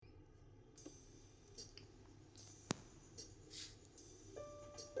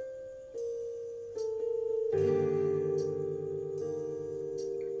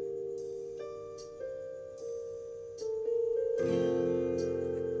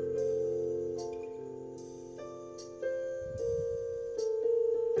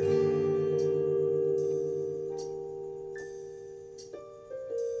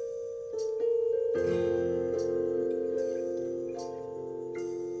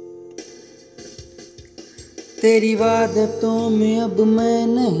तेरी वादतों में अब मैं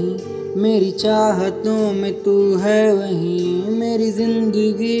नहीं, मेरी चाहतों में तू है वहीं। मेरी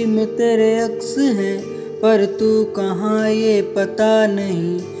जिंदगी में तेरे अक्स है, पर तू कहाँ ये पता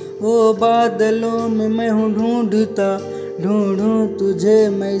नहीं। वो बादलों में मैं हूँ ढूंढता, ढूंढूं तुझे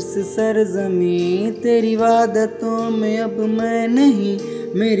मैं इस सरजमी। तेरी वादतों में अब मैं नहीं,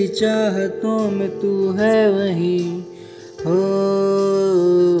 मेरी चाहतों में तू है वहीं। हो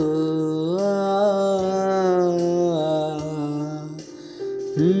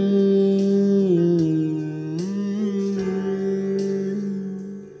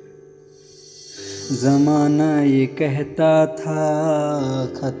ज़माना ये कहता था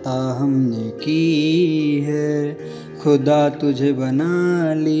खता हमने की है, खुदा तुझे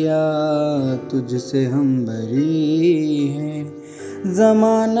बना लिया, तुझसे हम बरी हैं।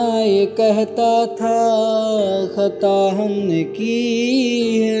 ज़माना ये कहता था खता हमने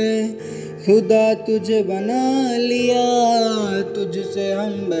की है, खुदा तुझे बना लिया, तुझसे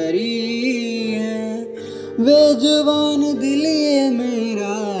हम बरी हैं। वे जवान दिल ये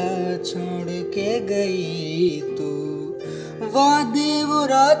मेरा छोड़ के गई तू, वादे वो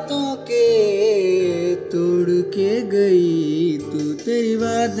रातों के तोड़ के गई तू। तेरी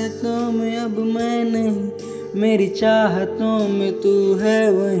वादतों में अब मैं नहीं, मेरी चाहतों में तू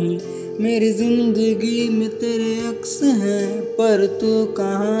है वहीं। मेरी जिंदगी में तेरे अक्स हैं, पर तू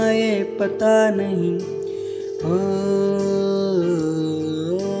कहाँ ये पता नहीं।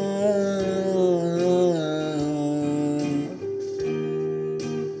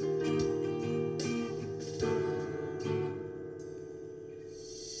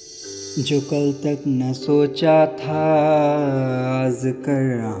 जो कल तक न सोचा था आज कर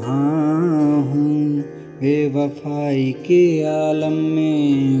रहा हूँ, बेवफाई के आलम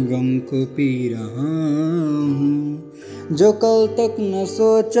में गम को पी रहा हूँ। जो कल तक न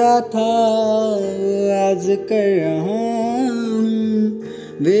सोचा था आज कर रहा हूँ,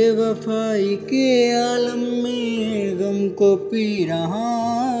 बेवफाई के आलम में गम को पी रहा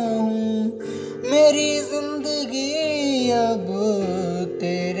हूँ। मेरी जिंदगी अब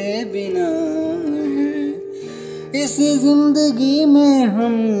तेरे बिना है, इस जिंदगी में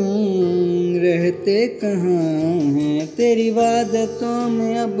हम रहते कहाँ हैं। तेरी वादतों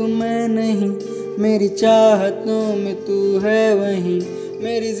में अब मैं नहीं, मेरी चाहतों में तू है वहीं।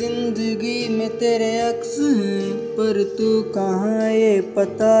 मेरी जिंदगी में तेरे अक्स हैं, पर तू कहाँ ये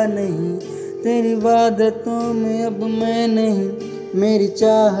पता नहीं। तेरी वादतों में अब मैं नहीं, मेरी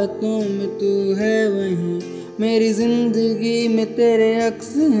चाहतों में तू है वहीं। मेरी जिंदगी में तेरे अक्स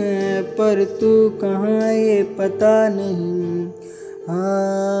हैं, पर तू कहाँ ये पता नहीं।